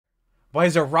Why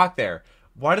is there a rock there?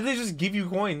 Why do they just give you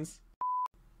coins?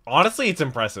 Honestly, it's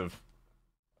impressive.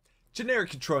 Generic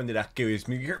Control into that goes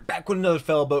me. You're back with another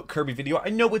Failboat Kirby video. I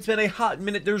know it's been a hot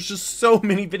minute. There's just so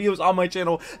many videos on my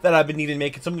channel that I've been needing to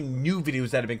make, and so many new videos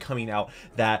that have been coming out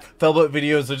that Failboat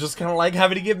videos are just kind of like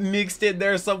having to get mixed in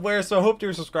there somewhere. So I hope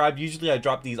you're subscribed. Usually I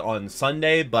drop these on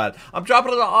Sunday, but I'm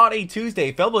dropping it on a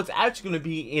Tuesday. Failboat's actually going to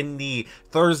be in the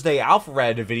Thursday Alpha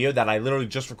Red video that I literally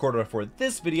just recorded before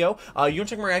this video. You want to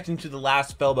check my reaction to the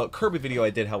last Failboat Kirby video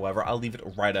I did, however, I'll leave it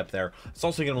right up there. It's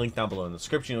also going to link down below in the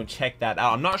description. You'll check that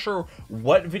out. I'm not sure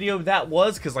what video that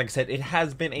was, because like I said, it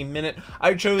has been a minute.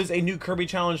 I chose a new Kirby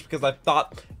challenge because I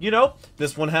thought, you know,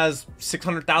 this one has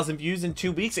 600,000 views in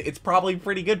 2 weeks. It's probably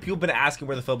pretty good. People have been asking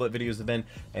where the Failboat videos have been,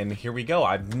 and here we go.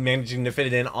 I'm managing to fit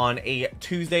it in on a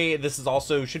Tuesday. This is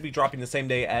also should be dropping the same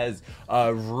day as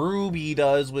Ruby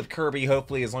does with Kirby,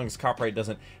 hopefully, as long as copyright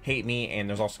doesn't hate me. And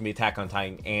there's also gonna be Attack on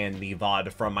Titan and the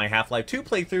VOD from my Half-Life 2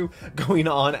 playthrough going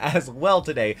on as well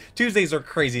today. Tuesdays are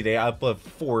crazy day. I upload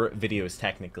 4 videos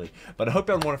technically, but I hope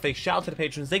everyone want to say shout out to the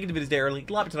patrons. They get the videos day early.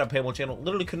 Love to the Paywall channel.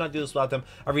 Literally could not do this without them.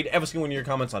 I read every single one of your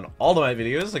comments on all of my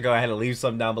videos, so go ahead and leave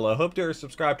some down below. Hope you're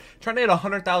subscribed. Trying to hit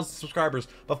 100,000 subscribers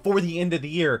before the end of the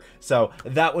year, so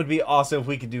that would be awesome if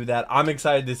we could do that. I'm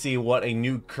excited to see what a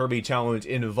new Kirby challenge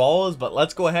involves, but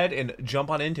let's go ahead and jump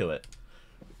on into it.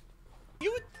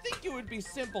 You would think it would be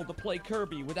simple to play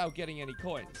Kirby without getting any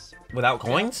coins. Without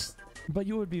coins? But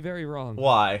you would be very wrong.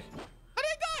 Why? How did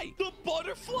I die? The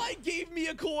butterfly gave me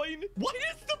a coin. Why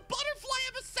does the butterfly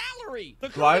have a salary? The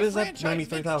Why Kirby does that franchise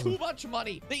 93,000? makes too much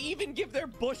money. They even give their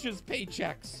bushes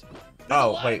paychecks. There's a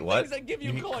Oh, lot wait, of what? things that give you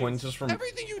You get coins. coins just from...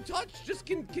 Everything you touch just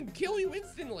can kill you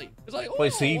instantly. It's like,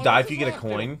 Wait, so oh, you what die does if you this get a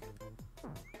rock do? coin?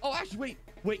 Oh, actually,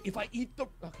 wait. If I eat the...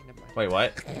 Okay, never mind. Wait,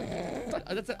 what?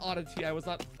 That's an oddity. I was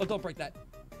not... Oh, don't break that.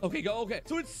 Okay, go. Okay.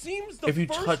 So it seems the If you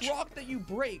first touch... rock that you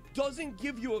break doesn't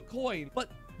give you a coin, but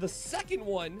the second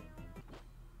one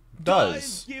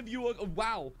does give you a...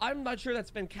 Wow. I'm not sure that's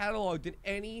been cataloged in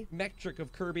any metric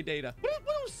of Kirby data. What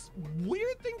a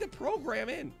weird thing to program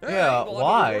in. Yeah, well,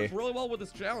 why? I mean, it works really well with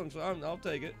this challenge, so I'll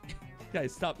take it.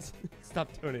 Guys, stop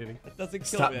donating. That doesn't kill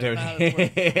Stop me.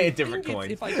 donating. Different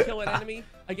coin. If I kill an enemy,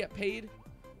 I get paid.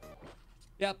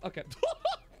 Yep, okay.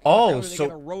 Oh, they so...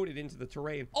 get eroded into the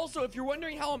terrain. Also, if you're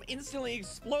wondering how I'm instantly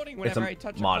exploding whenever I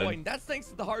touch a modded. coin, that's thanks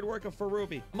to the hard work of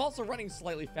Farubi. I'm also running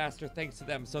slightly faster thanks to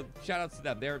them, so shout out to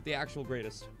them. They're the actual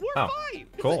greatest. We're fine.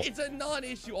 Cool. It's a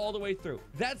non-issue all the way through.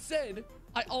 That said,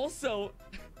 I also...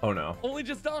 Oh, no. Only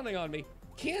just dawning on me.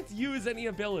 Can't use any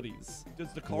abilities.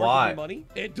 Does the card Why? give me money?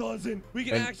 It doesn't. We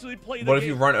can actually play the What game. if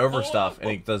you run over stuff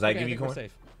and does that Okay, give you I think we're coins?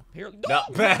 safe. Apparently, No.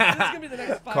 this is gonna be the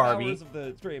next 5 Kirby. hours of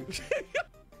the stream.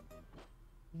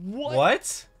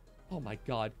 What? Oh my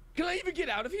god. Can I even get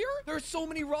out of here? There are so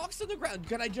many rocks on the ground.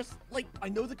 Can I just, like, I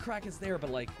know the crack is there, but,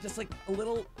 like, just, like, a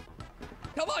little...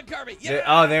 Come on, Kirby! Yeah!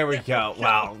 Oh, there we go.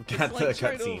 Wow. Got It's the like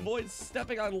trying to cutscene. avoid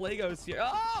stepping on Legos here.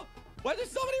 Oh! Why are there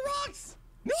so many rocks?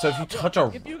 No! So if you touch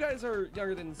a... If you guys are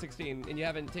younger than 16 and you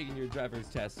haven't taken your driver's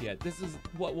test yet, this is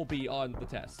what will be on the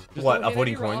test. Just What, don't hit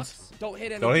avoiding any coins? rocks, don't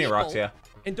hit any Don't hit people, rocks, yeah.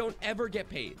 And don't ever get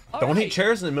paid. Don't Alright. hit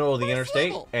chairs in the middle of the First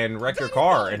interstate level. and wreck your Done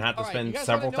car fine. and have to Alright, spend you guys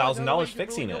several wanna know $1,000s another way you can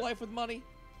fixing ruin it. your life with money?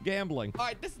 Gambling. All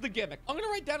right, this is the gimmick. I'm gonna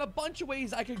write down a bunch of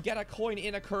ways I could get a coin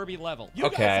in a Kirby level. You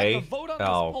guys Okay. have to vote on this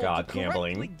Oh, poll God, to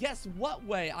gambling. correctly guess what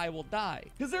way I will die.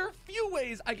 Because there are a few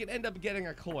ways I can end up getting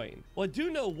a coin. Well, I do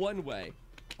know one way.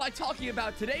 By talking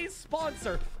about today's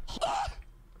sponsor.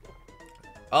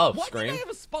 Oh, Why screen. did I have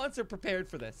a sponsor prepared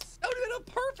for this? That would have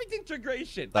been a perfect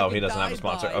integration. Oh, I he could doesn't have a die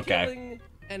sponsor. by Okay. killing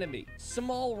enemy.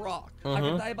 Small rock. I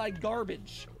could die by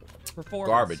garbage. Performance.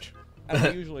 Garbage. As I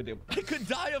usually do. I could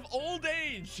die of old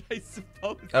age, I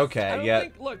suppose. Okay, I don't yeah.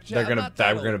 think, look, They're chat, gonna- I'm not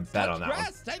they're that gonna old. bet Touch on that one.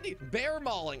 grass, technically. Bear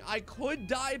mauling. I could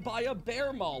die by a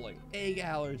bear mauling. Egg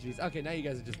allergies. Okay, now you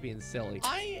guys are just being silly.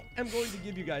 I am going to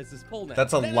give you guys this poll now.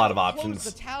 That's a Then lot I of will options.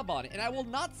 Close the tab on it, and I will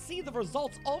not see the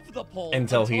results of the poll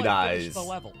Until he I finish dies. the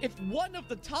level. If one of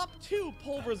the top 2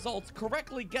 poll results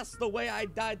correctly guess the way I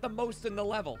died the most in the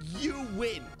level, you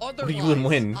win. Otherwise, do you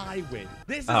win? I win.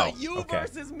 This is Oh, a you okay.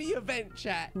 versus me event,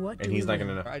 chat. And he's not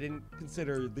gonna know. I didn't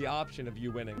consider the option of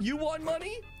you winning. You won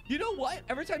money? You know what?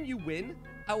 Every time you win,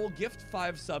 I will gift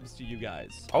 5 subs to you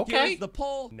guys. Okay. Here's the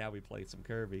poll. Now we play some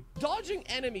Kirby. Dodging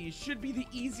enemies should be the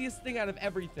easiest thing out of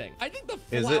everything. I think the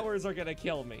Is it? flowers are gonna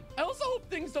kill me. I also hope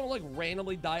things don't like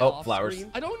randomly die Oh, off flowers.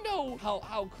 screen. I don't know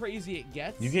how crazy it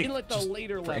gets You get in like the just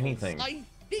later for levels. anything. I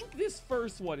think this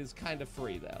first one is kind of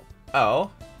free though.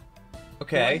 Oh. Do I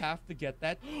Okay. have to get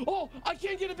that? Oh, I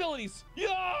can't get abilities.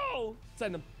 Yo!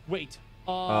 Send them. Wait.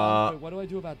 Wait, what do I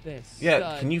do about this?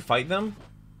 Yeah, can you fight them?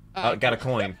 Oh, got a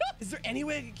coin. Is there any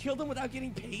way I can kill them without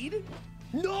getting paid?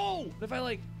 No! If I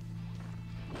like...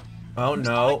 Oh,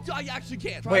 no. I actually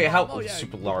can't. Wait, how... Oh, yeah,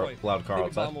 super good loud point. car Maybe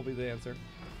outside. bomb will be the answer.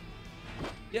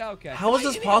 Yeah, okay. How is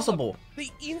this possible? They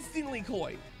instantly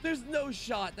coin. There's no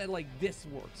shot that, like, this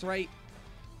works, right?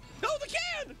 No, they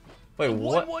can! Wait, the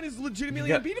what? 1-1 is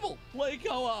legitimately unbeatable. Like,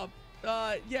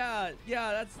 yeah,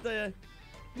 that's the...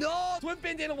 No! Twin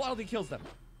bandana wildly kills them.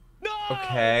 No!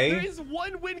 Okay. There is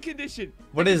one win condition.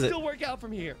 What is it? Still work out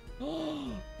from here.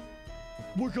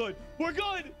 We're good. We're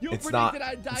good. You It's predicted not.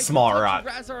 I'd die Small from rock.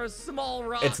 grass or a small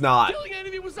rock. It's not. Killing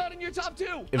enemy was not in your top 2.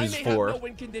 It was I may 4. have no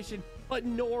win condition, but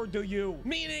nor do you.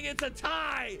 Meaning it's a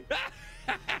tie.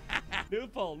 New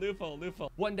poll.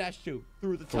 1-2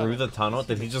 through the tunnel. Through the tunnel?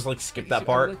 Did he just like skip that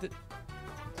part?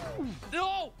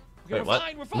 No. Wait, We're what?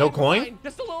 fine, we're fine, No we're coin? fine.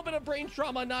 Just a little bit of brain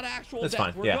trauma, not actual That's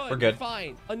death. fine. Yeah, we're good.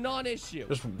 Fine. A non-issue.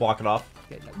 Just walk it off.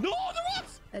 Okay, no, the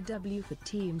rocks! A W for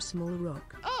Team Small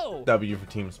Rock. Oh! W for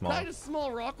Team Small. Died a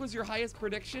small rock was your highest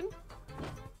prediction?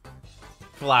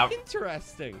 Flout.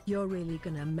 Interesting. You're really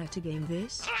gonna metagame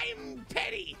this? I'm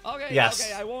petty. Okay, Yes.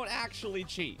 okay, I won't actually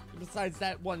cheat. Besides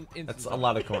that one instance. That's a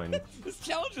lot of coin. This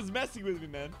challenge is messing with me,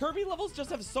 man. Kirby levels just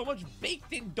have so much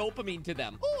baked-in dopamine to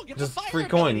them. Oh, get Just the fire free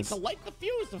ability coins. to light the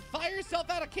fuse to fire yourself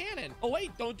out of cannon. Oh wait,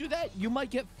 don't do that. You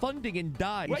might get funding and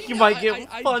die. Right You now, might get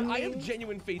I funding. have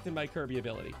genuine faith in my Kirby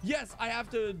ability. Yes, I have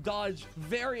to dodge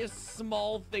various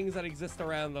small things that exist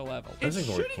around the level. It Those things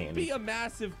work shouldn't candy. be a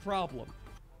massive problem.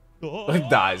 It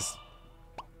dies.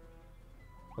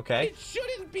 Okay. It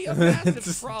shouldn't be a massive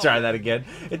Just problem. try that again.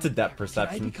 It's a depth Can I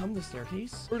perception. become the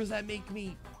staircase? Or does that make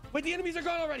me... Wait, the enemies are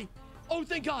gone already. Oh,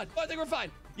 thank God. I think we're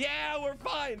fine. Yeah, we're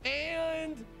fine.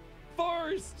 And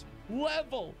first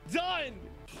level done.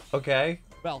 Okay.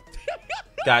 Well,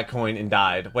 Got coin and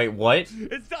died. Wait, what?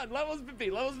 it's done. Levels been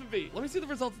beat. Levels been beat. Let me see the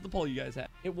results of the poll you guys had.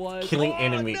 It was... Killing oh,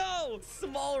 enemy. no!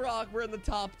 Small rock, we're in the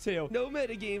top 2. No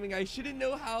metagaming. I shouldn't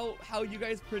know how you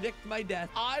guys predict my death.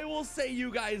 I will say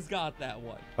you guys got that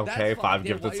one. Okay, That's fine. 5 Damn,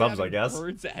 gifted why you subs, I having guess.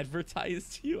 Birds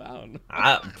advertised to you. I don't know.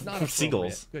 Not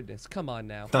Seagulls. appropriate. Goodness, come on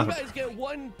now. You guys get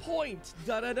 1 point.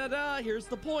 Da-da-da-da. Here's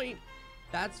the point.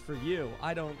 That's for you.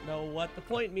 I don't know what the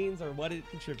point means or what it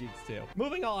contributes to.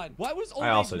 Moving on. Why was old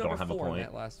I also age number don't have a 4 in point.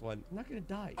 that last one? I'm not gonna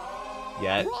die.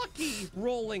 Yet. Rocky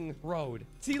rolling road.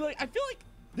 See, like, I feel like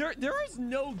there is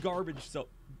no garbage. So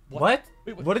What?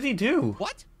 Wait, What did he do?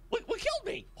 What? What killed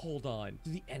me? Hold on.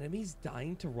 Do the enemies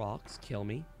dying to rocks kill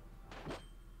me?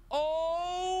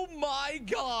 Oh my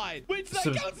God! Wait, so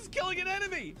that counts as killing an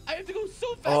enemy. I have to go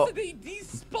so fast that they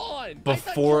despawn Before I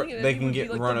thought killing an they enemy can would get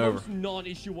be, like, run the over. most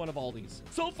non-issue one of all these.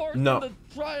 So far, No. from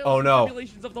the trials Oh, and no.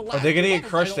 tribulations of the Are last they gonna get levels,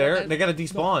 crushed I don't there? want They gotta that-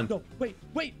 despawn. No, wait,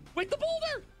 the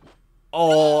boulder!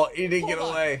 Oh, he didn't get Hold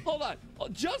on, away. Hold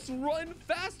on. Just run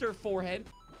faster, forehead.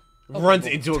 Runs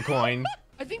Okay, into a coin.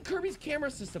 I think Kirby's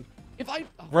camera system. If I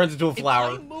Runs into a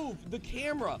flower. If I move the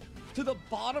camera to the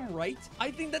bottom right, I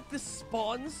think that this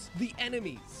spawns the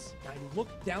enemies. Now look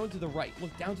down to the right.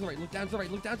 Look down to the right. Look down to the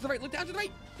right. Look down to the right. Look down to the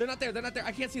right. They're not there. They're not there.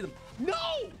 I can't see them. No!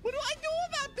 What do I do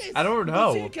about this? I don't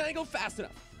know. Let's see, can I go fast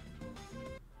enough?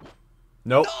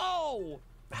 Nope. No!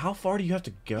 How far do you have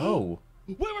to go?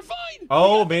 Wait, we're fine.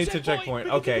 Oh, We got the made it to checkpoint. We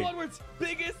can Okay. go onwards.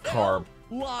 Biggest Carb.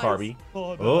 lies. Carby.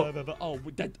 Oh,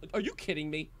 are you kidding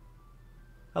me?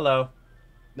 Hello.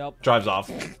 Nope. Drives off.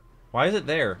 Why is it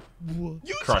there? You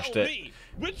Crushed tell it. me.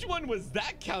 Which one was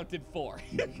that counted for?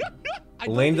 I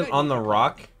don't Landed think I on need the to-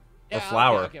 rock. The Yeah,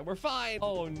 flower. Okay, we're fine.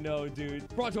 Oh no, dude.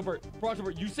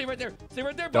 Brontobert, you stay right there. Stay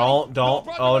right there, buddy. Don't. No, Oh,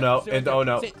 Brontobert, no. stay right And- there. oh,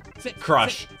 no. Sit,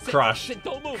 Crush. sit, Crush. sit,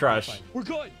 don't move. Crush. Fine. We're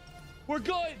good. We're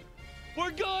good.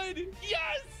 We're good.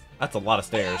 Yes. That's a lot of I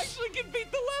stairs. actually can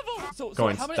beat the level. So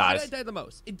Coins, how did dies. I die the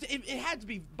most? It had to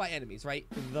be by enemies, right?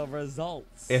 The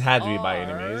results. It had to be by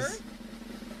are- enemies.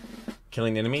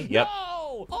 Killing the enemy? Yep.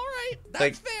 No. All right. That's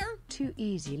Like- fair. Too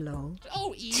easy, lol.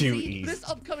 Oh, easy. Too easy. This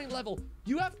upcoming level,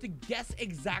 you have to guess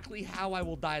exactly how I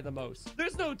will die the most.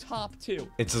 There's no top 2.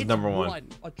 It's just number one.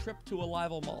 A trip to a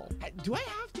rival mall. Do I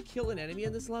have to kill an enemy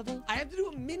in this level? I have to do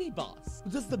a mini boss.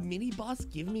 Does the mini boss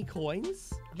give me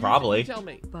coins? Probably. You tell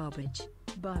me. Barbage.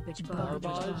 Barbage.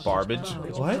 Barbage? Barbage?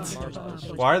 What?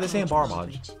 Barbage. Why are they saying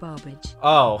barbage? Barbage.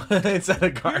 Oh, it's at a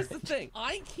Here's garbage. the thing.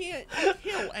 I can't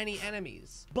kill any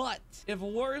enemies. But if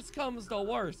worse comes to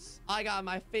worse, I got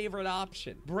my favorite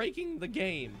option. Breaking the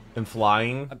game. And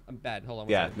flying? I'm bad. Hold on.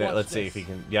 Yeah, Watch let's see this. if he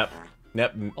can. Yep.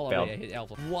 Yep. Hold on, Failed. wait, I hit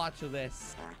Alpha. Watch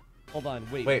this. Hold on,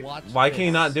 wait. Wait, watch why this. can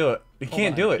you not do it? You Hold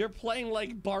can't on. do it. You're playing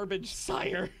like Barbage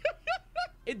Sire.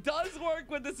 It does work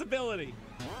with this ability.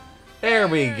 There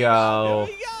we go.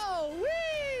 There we go.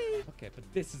 Whee! Okay, but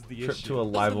this is the Trip issue. to a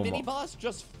Does live the mini mall. boss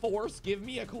just force give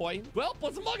me a coin? Well,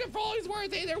 what's a mugging for all he's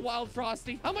worth? Hey there, Wild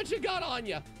Frosty. How much you got on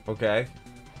you? Okay.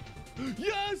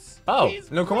 Yes! Oh, he's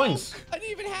no broke. coins. I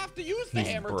didn't even have to use the He's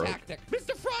hammer broke. tactic.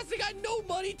 Mr. Frosty got no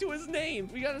money to his name.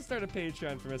 We gotta start a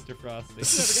Patreon for Mr. Frosty.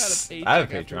 He's never got a paycheck I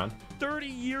have a after Patreon. 30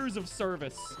 years of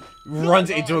service. Runs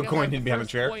Well, into I a got coin my hidden behind a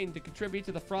first chair. Coin to contribute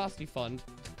to the Frosty Fund.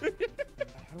 How do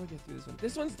I get through this one?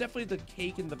 This one's definitely the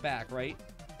cake in the back, right?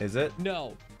 Is it?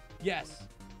 No. Yes.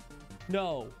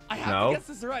 No. I have No? to guess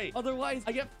this right. Otherwise,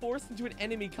 I get forced into an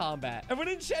enemy combat. Everyone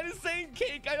in chat is saying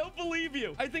cake. I don't believe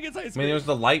you. I think it's ice I mean, cream. there's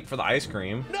the light for the ice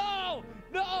cream. No!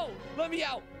 No! Let me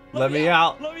out. Let me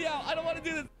out. Let me out. I don't want to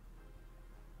do this.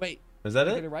 Wait. Is that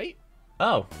Did I get it? it right?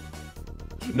 Oh.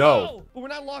 No. But we're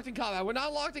not locked in combat. We're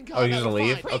not locked in Oh, you're combat. gonna We're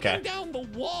leave? breaking Okay. down the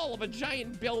wall of a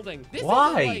giant building. This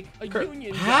Why? isn't like a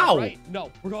union How? job, right?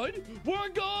 No. We're good? We're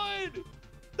good!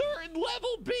 They're in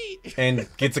level beat! And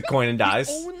gets a coin and dies.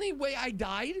 The only way I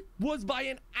died was by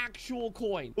an actual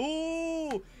coin.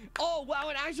 Ooh! Oh, wow,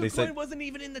 an actual They coin said- wasn't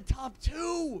even in the top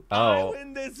 2. Oh. I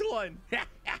win this one.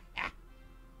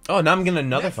 Oh, now I'm getting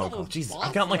another Next phone level call. is Jeez, boss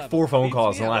I've gotten like level. 4 phone Beats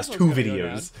calls me in the out. last This 2 one's gonna go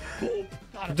videos. down. Oh,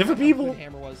 God, I Different forgot how people. good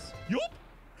Hammer was. Yup.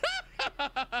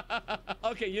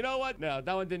 Okay, you know what? No,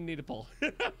 that one didn't need a pull.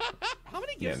 How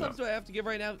many gift Yeah, subs do I have to give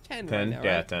right now? 10 10, right now,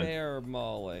 yeah, right? 10. Bear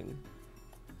mauling.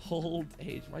 Old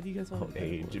age. Why do you guys want Old to bear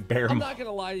age. maul? Bear I'm maul. not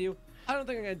gonna lie to you. I don't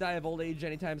think I'm gonna die of old age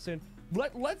anytime soon.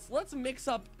 Let's mix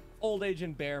up old age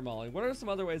and bear mauling. What are some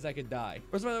other ways I could die?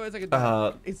 What are some other ways I could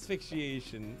die?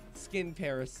 Asphyxiation, skin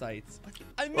parasites.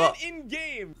 I meant in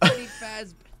game.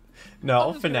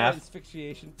 No, FNAF.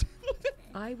 Asphyxiation.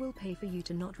 I will pay for you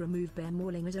to not remove bear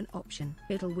mauling as an option.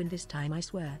 It'll win this time, I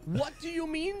swear. What do you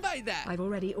mean by that? I've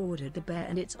already ordered the bear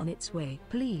and it's on its way.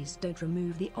 Please don't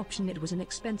remove the option. It was an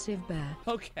expensive bear.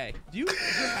 Okay. Is your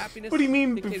happiness What do you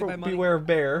mean dictated before by money? beware of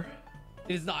bear?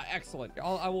 It is not. Excellent.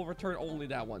 I will return only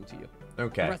that one to you.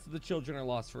 Okay. The rest of the children are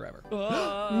lost forever.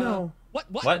 No. What?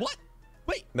 What?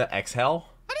 Wait. The exhale?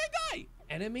 How did I die?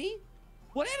 Enemy?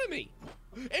 What enemy?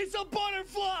 It's a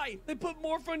butterfly! They put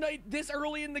Morphinite this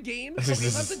early in the game? So we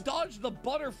have to dodge the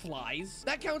butterflies.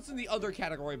 That counts in the other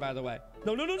category, by the way.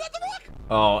 No, not the rock!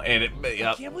 Oh, and it. I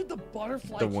Yep. can't believe the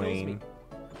butterfly The kills me. wing.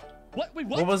 What? Wait,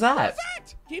 what? What was that? What was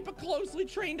that? Keep a closely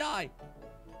trained eye.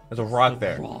 There's a rock The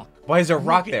there. rock. Why is there a Look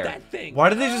rock at there? that thing. Why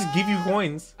did they just give you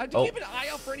coins? I have to Oh, keep an eye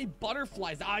out for any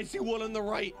butterflies. I see one on the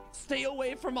right. Stay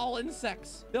away from all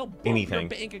insects. They'll bump Anything. your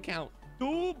bank account.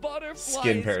 Do butterflies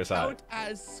Skin parasite. count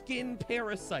as skin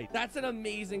parasite? That's an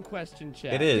amazing question,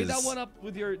 Chad. It Take is. that one up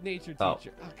with your nature Oh.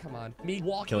 teacher. Oh, come on. Me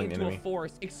walking Killing into enemy. a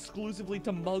forest exclusively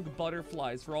to mug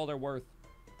butterflies for all they're worth.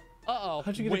 Uh-oh.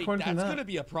 How'd you get a Wait, coin that's from that? gonna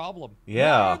be a problem.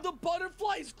 Yeah. Why are the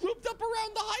butterflies grouped up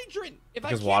around the hydrant? If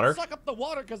Because I can't water? suck up the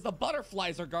water because the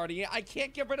butterflies are guarding it, I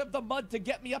can't get rid of the mud to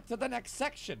get me up to the next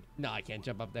section. No, I can't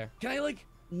jump up there. Can I, like,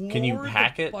 Can you lure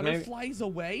hack the it, maybe? butterflies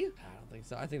away? I don't think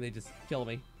so. I think they just kill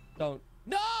me. Don't.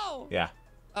 No! yeah.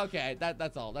 Okay,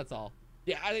 that's all. That's all.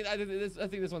 Yeah, I think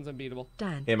this one's unbeatable.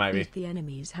 Dan, It might be. eat the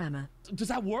enemy's hammer. Does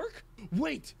that work?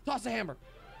 Wait, toss a hammer.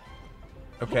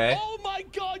 Okay. Oh my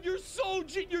God, you're so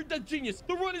you're the genius.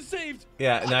 The run is saved.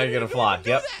 Yeah, I now you're didn't gonna even fly. do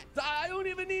Yep. that. I don't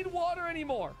even need water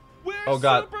anymore. We're Oh,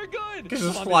 God. super good. Just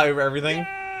Come on, fly man. over everything.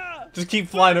 Yeah. Just keep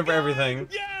flying We're over good. everything.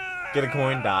 Yeah. Get a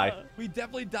coin, die. We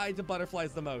definitely died to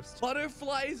butterflies the most.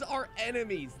 Butterflies are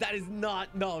enemies. That is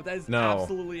not. No, that is No.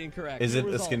 absolutely incorrect. Is New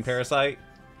it a skin results. parasite?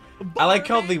 I like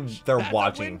how they're That's a win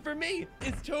watching. for me.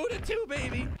 It's 2-2,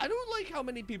 baby. I don't like how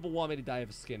many people want me to die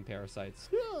of skin parasites.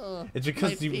 It's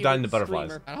because My you've died to favorite butterflies.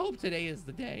 streamer. I hope today is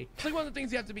the day. It's like one of the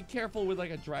things you have to be careful with,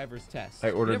 like a driver's test. I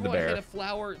ordered you never the wanna bear. hit a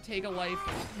flower, take a life.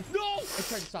 No! I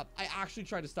tried to stop. I actually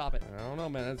tried to stop it. I don't know,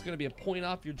 man. That's gonna be a point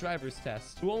off your driver's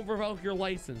test. You won't revoke your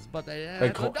license, but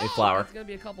A flower. It's gonna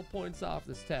be a couple points off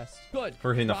this test. Good.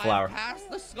 For hitting a I flower.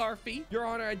 passed the Scarfy. Your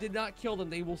Honor, I did not kill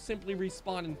them. They will simply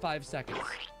respawn in 5 seconds.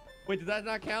 Wait, did that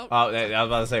not count? Oh, I was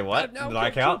about to say, what? I've now Did I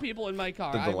killed count? 2 people in my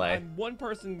car. The delay. I'm one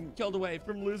person killed away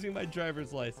from losing my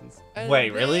driver's license. And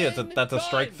Wait, really? then That's a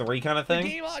strike done. 3 kind of The thing?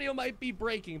 game audio might be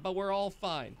breaking, but we're all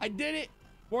fine. I did it.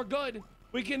 We're good.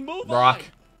 We can move Rock.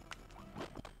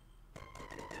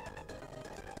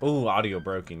 on. Ooh, audio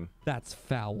broken. That's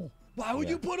foul. Why would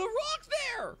Yeah. you put a rock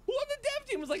there? Who on the dev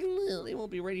team was like, "Well, they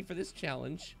won't be ready for this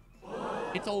challenge.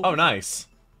 It's over." Oh, nice.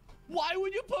 Why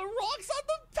would you put rocks on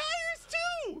the tires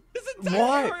too? This entire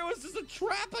Why? area was just a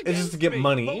trap against It's just to get me,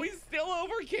 money. but we still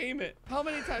overcame it. How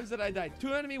many times did I die?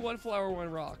 2 enemy, 1 flower, 1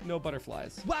 rock. No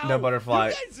butterflies. Wow. No butterfly.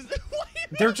 You guys,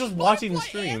 They're just watching the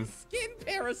butterfly stream. and skin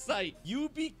parasite. You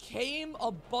became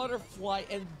a butterfly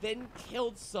and then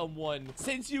killed someone.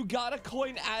 Since you got a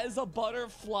coin as a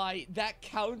butterfly, that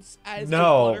counts as a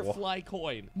butterfly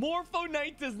coin. Morpho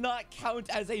Knight does not count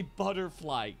as a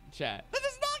butterfly, chat. That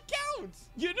does not count.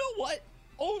 You know what?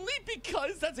 Only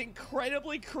because that's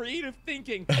incredibly creative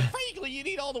thinking. And frankly, you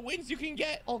need all the wins you can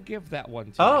get. I'll give that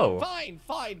one to you. Fine,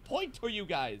 fine. Point to you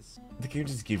guys. The game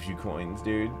just gives you coins,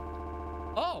 dude.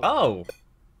 Oh.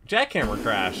 Jackhammer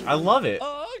crash. I love it.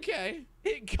 Oh, okay.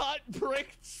 It got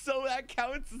bricked, so that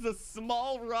counts as a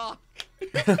small rock.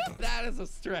 That is a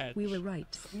stretch. We were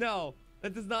right. No,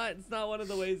 that does not. It's not one of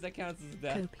the ways that counts as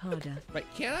death. Cope harder. Right.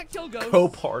 Cannot kill ghosts.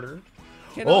 Cope harder.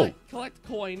 Cannot collect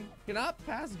coin. Cannot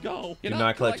pass go. Do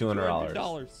not collect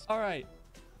 $200. All right.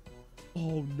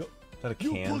 Oh no. Is that a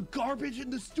can? You put garbage in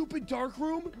the stupid dark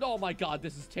room? Oh my god,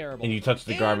 this is terrible. And you touch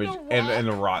the garbage and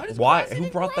the rock. Why? Who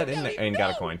brought that in there and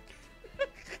got a coin?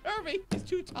 Kirby is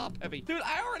too top heavy. Dude,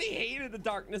 I already hated the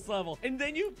darkness level. And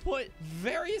then you put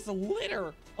various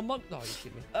litter among. No, you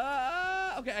kidding me?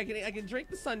 Okay, I can drink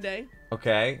the sundae.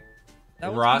 Okay.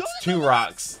 Rocks. Two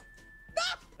rocks.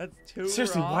 That's two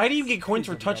Seriously, rocks. why do you get coins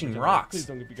for touching rocks? Please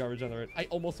don't get the garbage on the road. I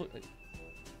almost.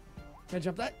 Can I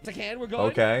jump that? I can. We're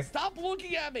going. Okay. Stop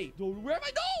looking at me. Where am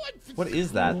I going? What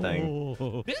is that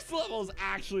thing? This level is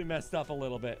actually messed up a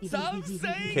little bit. Stop saying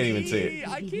Can't even see it.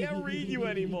 I can't read you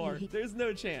anymore. There's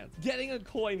no chance. Getting a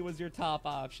coin was your top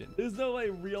option. There's no way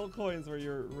real coins were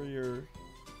your.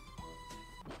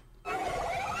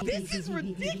 This is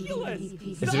ridiculous.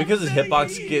 Is it because his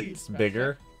hitbox gets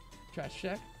bigger? Trash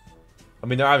check. I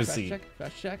mean, they're obviously.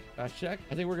 Trash check. I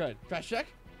think we're good. Trash check.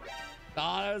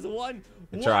 Ah, that was one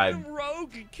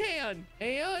rogue can.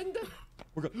 And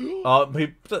we're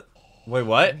good. Wait,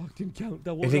 what? It didn't count.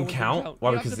 It didn't count?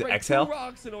 Why? Because it exhale? 2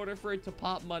 rocks in order for it to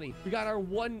pop money. We got our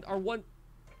one.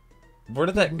 Where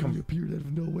did that come? It appeared out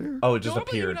of nowhere. Oh, it just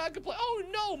appeared. Oh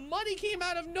no, money came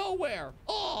out of nowhere.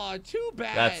 Oh, too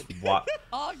bad. That's what.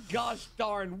 Oh gosh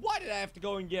darn! Why did I have to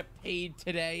go and get paid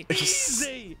today?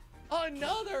 Easy.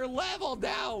 Another level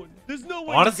down. There's no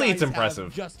way. Honestly, you guys it's impressive.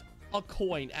 Have just a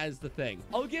coin as the thing.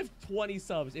 I'll give 20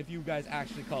 subs if you guys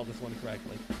actually call this one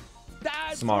correctly.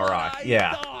 That's Small rock. I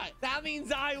yeah. thought. That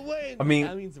means I win. I mean,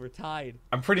 that means we're tied.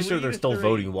 I'm pretty sure they're still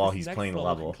voting while he's playing the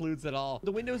level. Includes it all.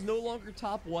 The window is no longer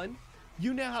top 1.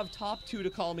 You now have top 2 to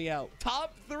call me out.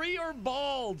 Top 3 or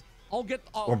bald. I'll get.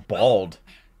 Or bald.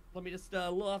 Let me just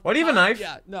look. What do you have a knife?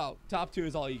 Yeah, no. Top 2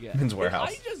 is all you get. Men's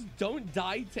Warehouse. If I just don't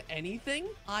die to anything,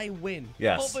 I win.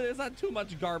 Yes. Hopefully there's not too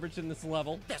much garbage in this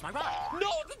level. That's my ride. No,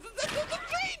 that's the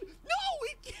train. No,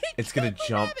 it can't. It's gonna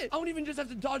jump. I don't even just have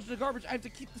to dodge the garbage. I have to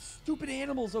keep the stupid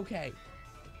animals okay.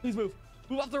 Please move.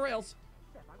 Move off the rails.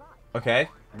 Okay.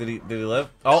 Did he live?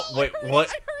 Oh, No, wait, I what?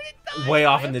 heard it die. Way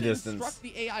off I in the have to distance. Instruct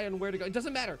the AI on where to go. It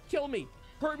doesn't matter. Kill me.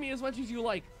 Hurt me as much as you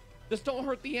like. Just don't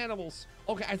hurt the animals.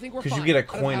 Okay, I think we're fine. Because you get a I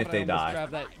don't coin have if it. they I almost die.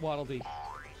 Grab that Waddle Dee.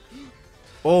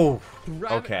 Oh,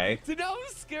 Grab okay. it. So now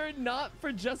I'm scared not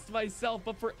for just myself,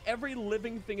 but for every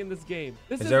living thing in this game.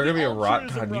 This Is there the gonna be a rock?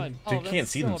 altruism God, run. you Oh, can't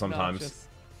that's see so them sometimes. obnoxious.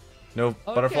 No Okay.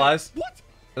 butterflies? What?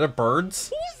 Are there birds?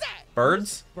 What was that?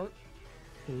 Birds?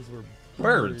 Those were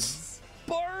Birds.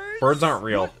 Birds? Birds aren't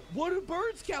real. What do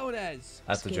birds count as?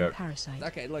 That's a Skin joke. parasite.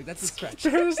 Okay, look, that's a stretch.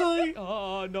 Seriously?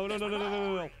 Oh, no.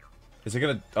 Is it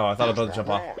gonna? Oh, I thought I was about to jump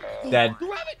off. Dead.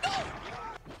 Grab it, no!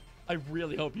 I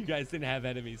really hope you guys didn't have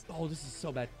enemies. Oh, this is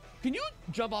so bad. Can you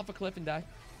jump off a cliff and die?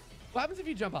 What happens if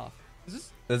you jump off? Is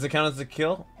this? Does it count as a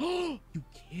kill? You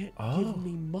can't give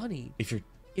me money If you're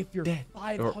dead. dead.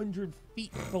 500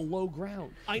 feet below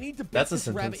ground. I need to bet That's a this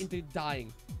rabbit sentence. into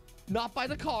dying. Not by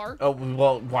the car. Oh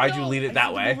well, why'd you lead it that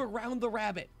I way? need to move around the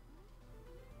rabbit.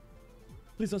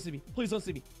 Please don't see me. Please don't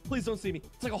see me. Please don't see me.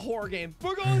 It's like a horror game.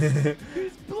 We're going.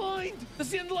 He's blind. That's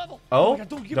the end of the level. Oh, my God,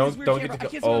 don't give me don't this weird get camera. the. I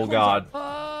can't see where Oh the coins God.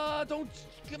 are. Don't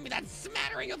give me that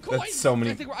smattering of coins. That's so many.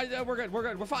 I think we're good. We're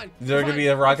good. We're fine. Is there We're gonna fine. be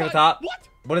a rock We're at the fine. top? What?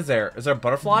 What is there? Is there a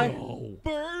butterfly? No.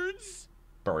 Birds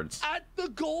Birds. at the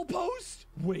goalpost?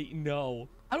 Wait, no.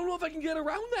 I don't know if I can get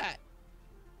around that.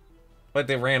 Wait,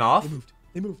 they ran off?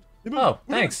 They moved. Oh,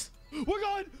 thanks. We're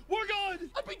gone.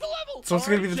 I beat the level. So what's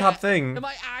gonna be the top thing? Am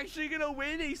I actually gonna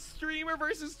win a streamer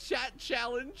versus chat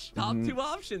challenge? Top 2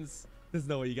 options. There's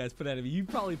no way you guys put enemy. You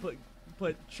probably put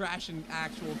trash and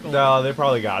actual coin. No, they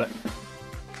probably got it.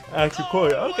 Actual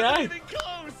coin. Okay. Wasn't even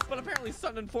close. But apparently,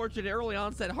 sudden unfortunate early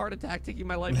onset heart attack, taking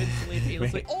my life instantly and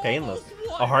painlessly. Painless. Almost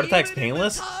won, A heart attack's even in the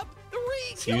painless? top 3.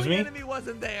 Excuse Killing me? enemy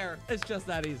wasn't there. It's just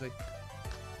that easy.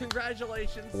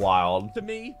 Congratulations. Wild. To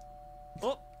me.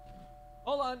 Oh,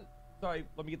 hold on. Sorry,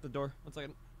 let me get the door. 1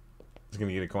 second. He's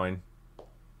gonna get a coin.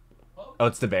 Oh,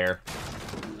 it's the bear.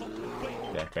 Oh, wait.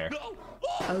 Yeah, bear. No.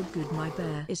 Oh, Oh good, my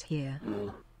bear is here.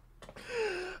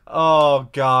 Oh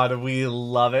god, we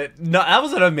love it. No, that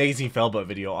was an amazing Failboat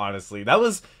video, honestly. That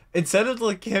was, instead of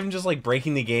like him just like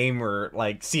breaking the game or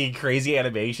like seeing crazy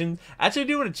animations, actually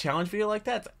doing a challenge video like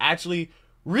that's actually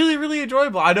really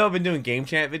enjoyable. I know I've been doing game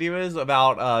chat videos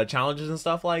about challenges and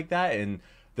stuff like that, and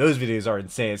those videos are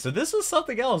insane. So this was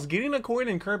something else. Getting a coin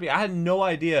in Kirby, I had no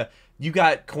idea you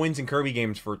got coins in Kirby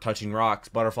games for touching rocks,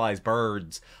 butterflies,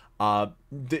 birds.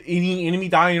 Any enemy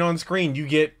dying on screen, you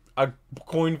get a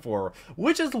coin for,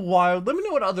 which is wild. Let me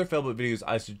know what other Failboat videos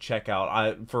I should check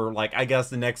out for, like, I guess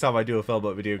the next time I do a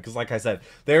Failboat video, because like I said,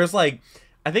 there's like,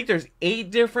 I think there's 8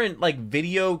 different like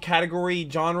video category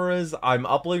genres I'm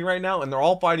uploading right now, and they're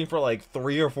all fighting for like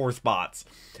 3 or 4 spots.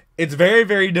 It's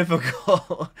very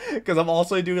difficult because I'm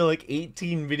also doing like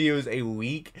 18 videos a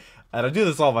week, and I do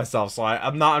this all myself. So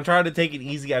I'm trying to take it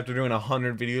easy after doing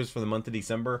 100 videos for the month of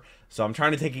December. So I'm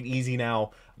trying to take it easy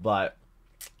now, but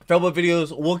Failboat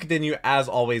videos will continue as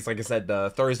always. Like I said,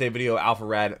 the Thursday video, Alpha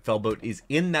Rad Failboat, is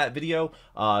in that video.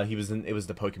 It was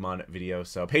the Pokemon video.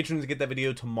 So patrons get that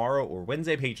video tomorrow or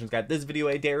Wednesday. Patrons got this video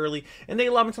a day early, and they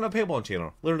allow me to on Paywall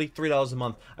channel. Literally $3 a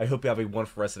month. I hope you have a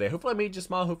wonderful rest of the day. Hopefully I made you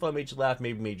smile. Hopefully I made you laugh.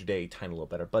 Maybe made your day a tiny little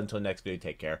better. But until next video,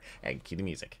 take care and cue the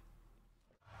music.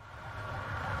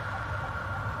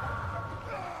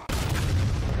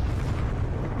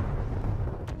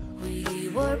 We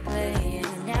were playing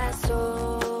in that soul.